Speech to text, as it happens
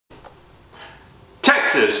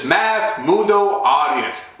Texas Math Mundo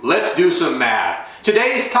audience, let's do some math.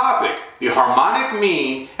 Today's topic, the harmonic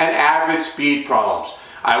mean and average speed problems.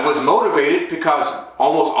 I was motivated because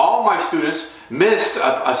almost all my students missed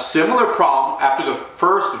a similar problem after the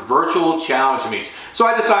first virtual challenge meets. So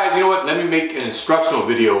I decided, you know what, let me make an instructional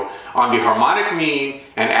video on the harmonic mean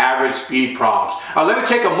and average speed problems. Let me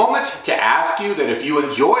take a moment to ask you that if you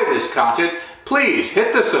enjoy this content, please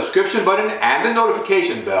hit the subscription button and the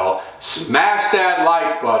notification bell, smash that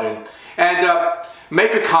like button, and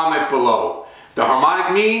make a comment below. The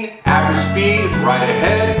harmonic mean, average speed, right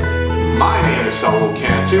ahead. My name is Eridani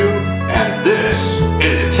Alcantar, and this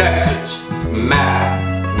is Texas Math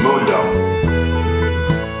Mundo.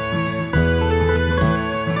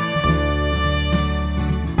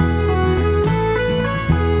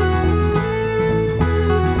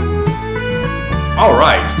 All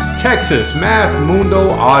right, Texas Math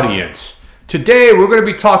Mundo audience. Today we're going to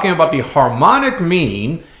be talking about the harmonic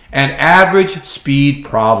mean and average speed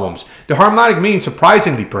problems. The harmonic mean,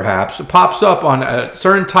 surprisingly perhaps, pops up on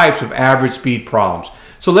certain types of average speed problems.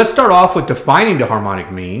 So let's start off with defining the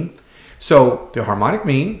harmonic mean. So the harmonic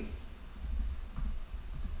mean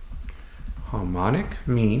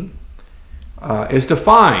is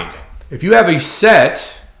defined. If you have a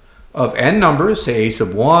set of n numbers, say a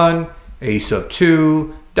sub 1, a sub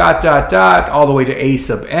 2, all the way to a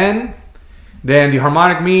sub n, then the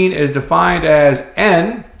harmonic mean is defined as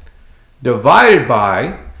n divided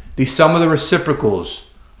by the sum of the reciprocals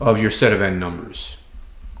of your set of n numbers.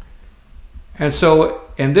 And so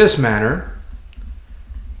in this manner,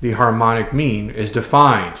 the harmonic mean is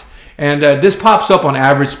defined. And this pops up on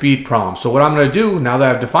average speed problems. So what I'm going to do, now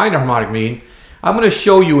that I've defined the harmonic mean, I'm going to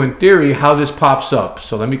show you in theory how this pops up.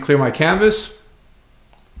 So let me clear my canvas.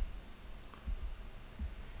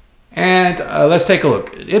 And let's take a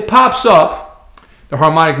look. It pops up, the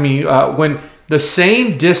harmonic mean, when the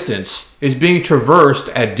same distance is being traversed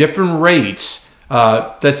at different rates,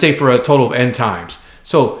 let's say for a total of n times.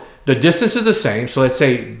 So the distance is the same. So let's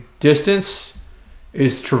say distance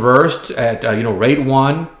is traversed at rate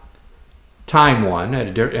 1, time 1,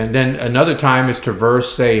 and then another time is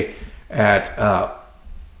traversed, say, at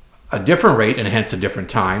a different rate, and hence a different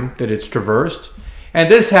time that it's traversed. And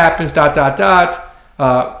this happens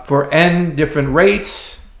for n different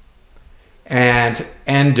rates and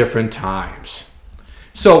n different times.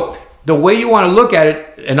 So the way you want to look at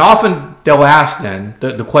it, and often they'll ask then,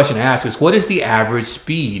 the question asked is, what is the average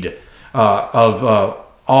speed of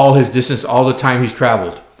all his distance, all the time he's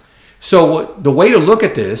traveled? So the way to look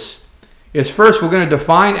at this is, first we're going to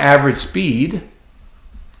define average speed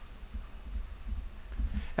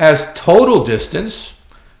as total distance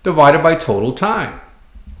divided by total time.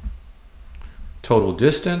 Total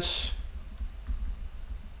distance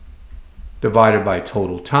divided by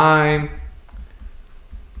total time.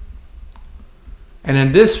 And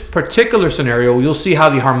in this particular scenario, you'll see how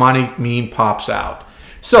the harmonic mean pops out.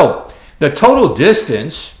 So the total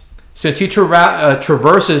distance, since he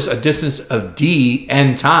traverses a distance of d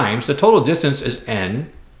n times, the total distance is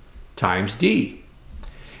n times d.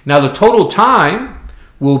 Now the total time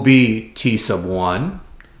will be t sub 1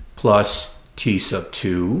 plus t sub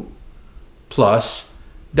 2 plus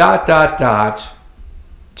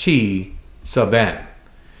t sub n.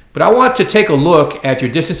 But I want to take a look at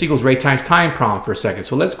your distance equals rate times time problem for a second.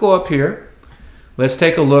 So let's go up here. Let's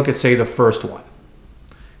take a look at, say, the first one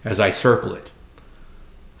as I circle it.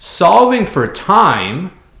 Solving for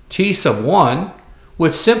time, t sub 1,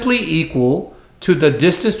 would simply equal to the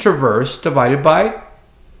distance traversed divided by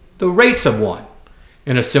the rate sub 1.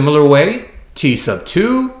 In a similar way, t sub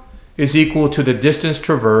 2 is equal to the distance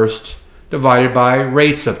traversed divided by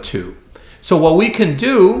rate sub 2. So what we can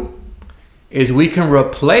do is we can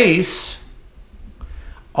replace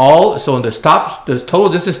all, so in the total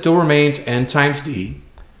distance still remains n times d,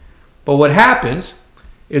 but what happens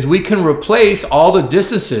is we can replace all the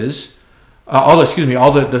distances,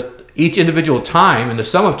 each individual time and the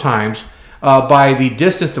sum of times by the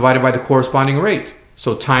distance divided by the corresponding rate.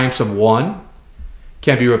 So time sub 1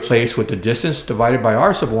 can be replaced with the distance divided by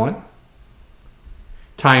r sub 1.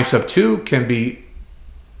 Time sub 2 can be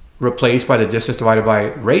replaced by the distance divided by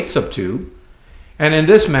rate sub 2. And in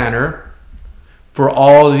this manner, for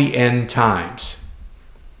all the n times.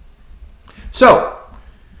 So,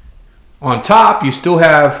 on top, you still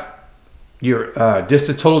have your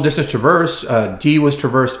total distance traversed. D was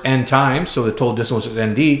traversed n times, so the total distance was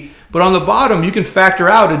nd. But on the bottom, you can factor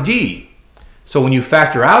out a d. So when you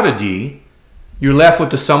factor out a d, you're left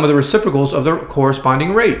with the sum of the reciprocals of the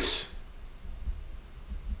corresponding rates.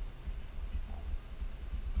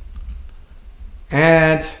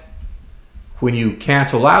 And when you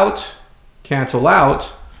cancel out cancel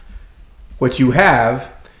out, what you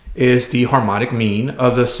have is the harmonic mean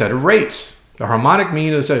of the set of rates. The harmonic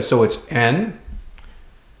mean of the set, so it's n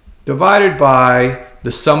divided by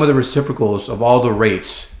the sum of the reciprocals of all the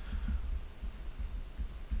rates.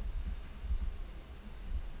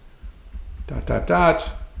 Dot, dot, dot.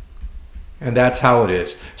 And that's how it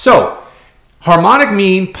is. So, harmonic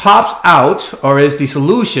mean pops out, or is the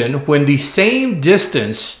solution, when the same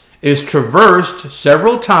distance is traversed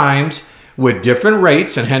several times with different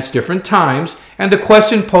rates and hence different times. And the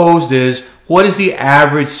question posed is, what is the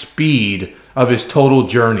average speed of his total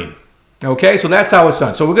journey? Okay, so that's how it's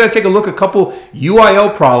done. So we're going to take a look at a couple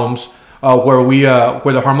UIL problems where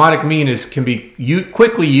the harmonic mean can be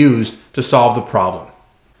quickly used to solve the problem.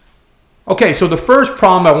 Okay, so the first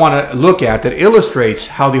problem I want to look at that illustrates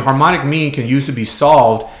how the harmonic mean can use to be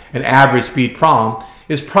solved an average speed problem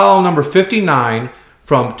is problem number 59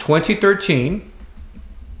 from 2013.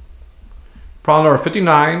 Problem number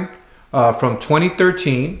 59 from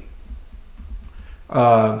 2013,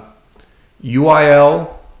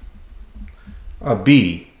 UIL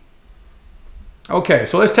B. Okay,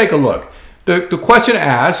 so let's take a look. The question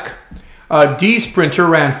asks, D sprinter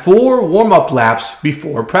ran 4 warm-up laps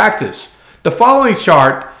before practice. The following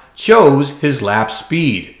chart shows his lap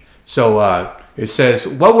speed. So it says,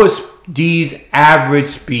 what was D's average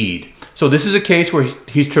speed? So this is a case where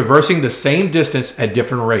he's traversing the same distance at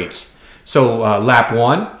different rates. So lap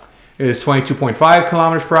 1 is 22.5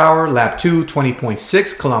 kilometers per hour, lap 2,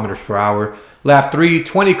 20.6 kilometers per hour, lap 3,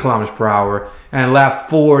 20 kilometers per hour, and lap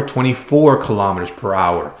 4, 24 kilometers per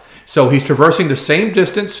hour. So he's traversing the same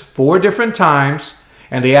distance 4 different times,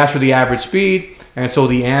 and they ask for the average speed, and so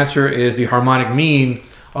the answer is the harmonic mean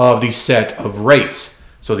of the set of rates.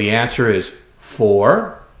 So the answer is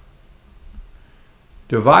 4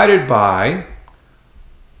 divided by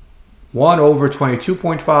 1 over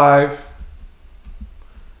 22.5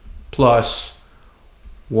 plus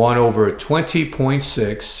 1 over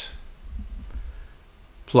 20.6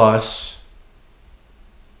 plus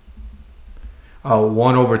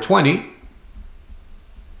 1 over 20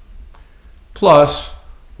 plus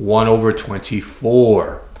 1 over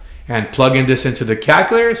 24. And plug in this into the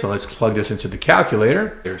calculator. So let's plug this into the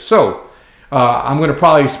calculator. So I'm going to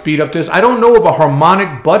probably speed up this. I don't know of a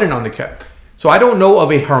harmonic button on the calculator. So I don't know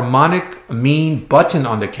of a harmonic mean button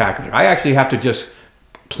on the calculator. I actually have to just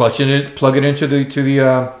plug it into the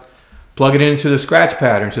scratch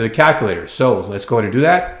pad or into the calculator. So let's go ahead and do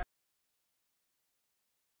that.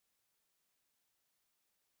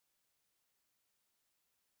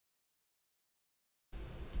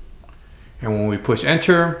 And when we push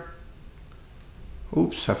enter,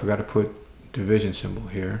 oops, I forgot to put division symbol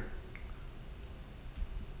here.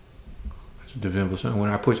 That's a division symbol. When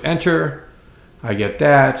I push enter, I get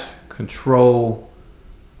that. Control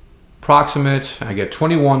approximate, I get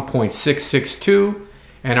 21.662,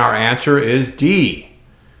 and our answer is D.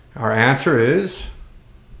 Our answer is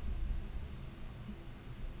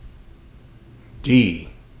D.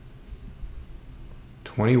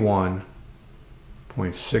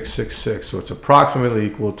 21.666. So it's approximately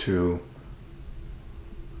equal to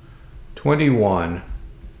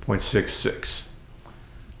 21.66.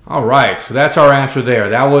 All right, so that's our answer there.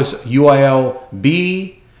 That was UIL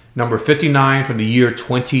B, number 59 from the year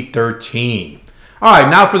 2013. All right,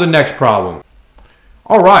 now for the next problem.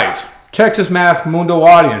 All right, Texas Math Mundo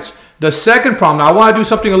audience. The second problem, now I want to do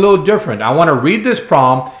something a little different. I want to read this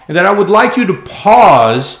problem, and then I would like you to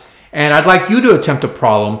pause, and I'd like you to attempt the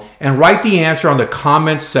problem and write the answer on the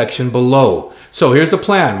comments section below. So here's the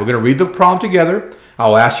plan. We're going to read the problem together.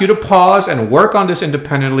 I'll ask you to pause and work on this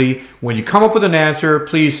independently. When you come up with an answer,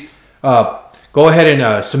 please go ahead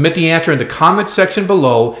and submit the answer in the comment section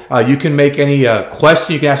below. You can make any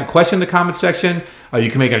question. You can ask a question in the comment section. You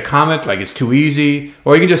can make a comment like it's too easy,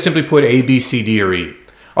 or you can just simply put A, B, C, D, or E.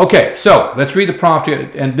 Okay, so let's read the prompt.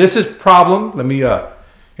 And this is problem. Let me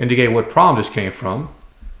indicate what problem this came from.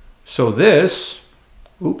 So this,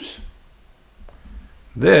 oops,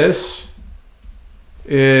 this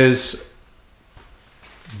is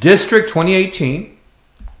District 2018.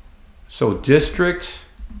 So District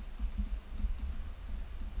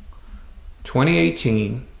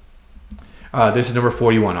 2018. This is number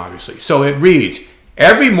 41, obviously. So it reads,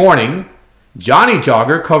 every morning, Johnny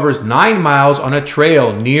Jogger covers 9 miles on a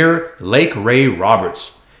trail near Lake Ray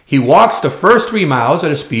Roberts. He walks the first 3 miles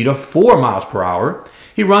at a speed of 4 miles per hour.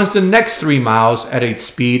 He runs the next 3 miles at a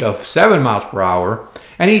speed of 7 miles per hour.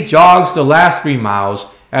 And he jogs the last 3 miles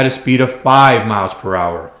at a speed of 5 miles per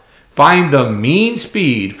hour. Find the mean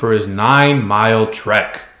speed for his 9-mile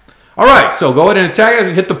trek. All right, so go ahead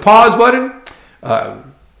and hit the pause button.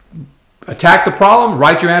 attack the problem,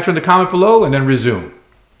 write your answer in the comment below, and then resume.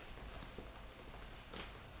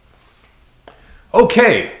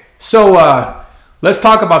 Okay, so let's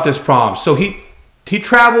talk about this problem. So he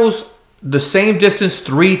travels the same distance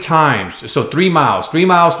 3 times. So 3 miles, 3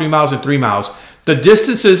 miles, 3 miles, and 3 miles. The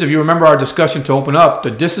distances, if you remember our discussion to open up,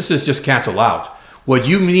 the distances just cancel out. What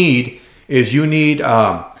you need is the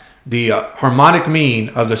harmonic mean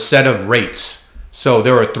of the set of rates. So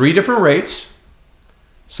there are 3 different rates.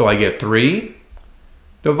 So I get 3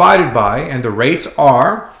 divided by, and the rates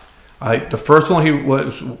are, the first one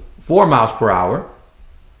was 4 miles per hour.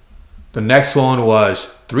 The next one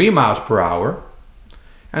was 3 miles per hour.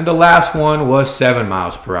 And the last one was 7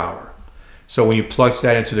 miles per hour. So when you plug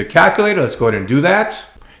that into the calculator, let's go ahead and do that.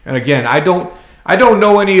 And again, I don't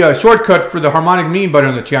know any shortcut for the harmonic mean button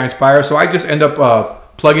on the TI Nspire, so I just end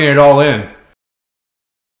up plugging it all in.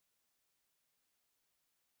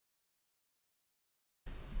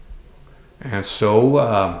 And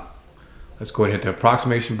so let's go ahead and hit the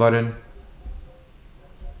approximation button.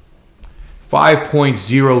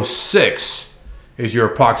 5.06 is your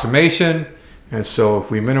approximation. And so if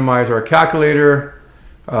we minimize our calculator,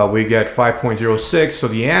 we get 5.06. So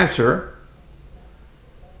the answer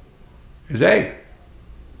is A.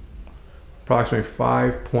 Approximately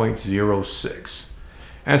 5.06.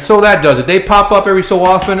 And so that does it. They pop up every so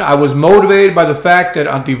often. I was motivated by the fact that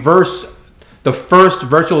on the first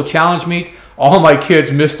virtual challenge meet, all my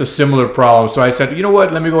kids missed a similar problem. So I said, you know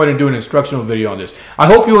what, let me go ahead and do an instructional video on this. I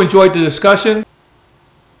hope you enjoyed the discussion.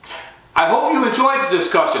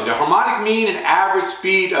 The harmonic mean and average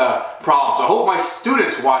speed problems. I hope my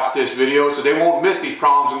students watch this video so they won't miss these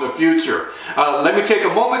problems in the future. Let me take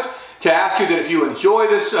a moment to ask you that if you enjoy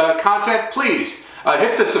this content, please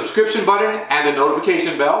hit the subscription button and the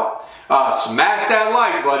notification bell. Smash that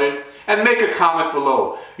like button and make a comment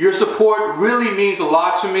below. Your support really means a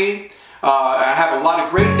lot to me. I have a lot of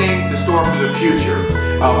great things in store for the future.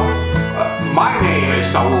 My name is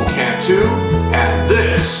Saul Cantu, and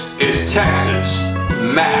this is Texas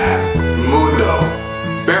Math Mundo.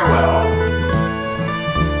 Farewell.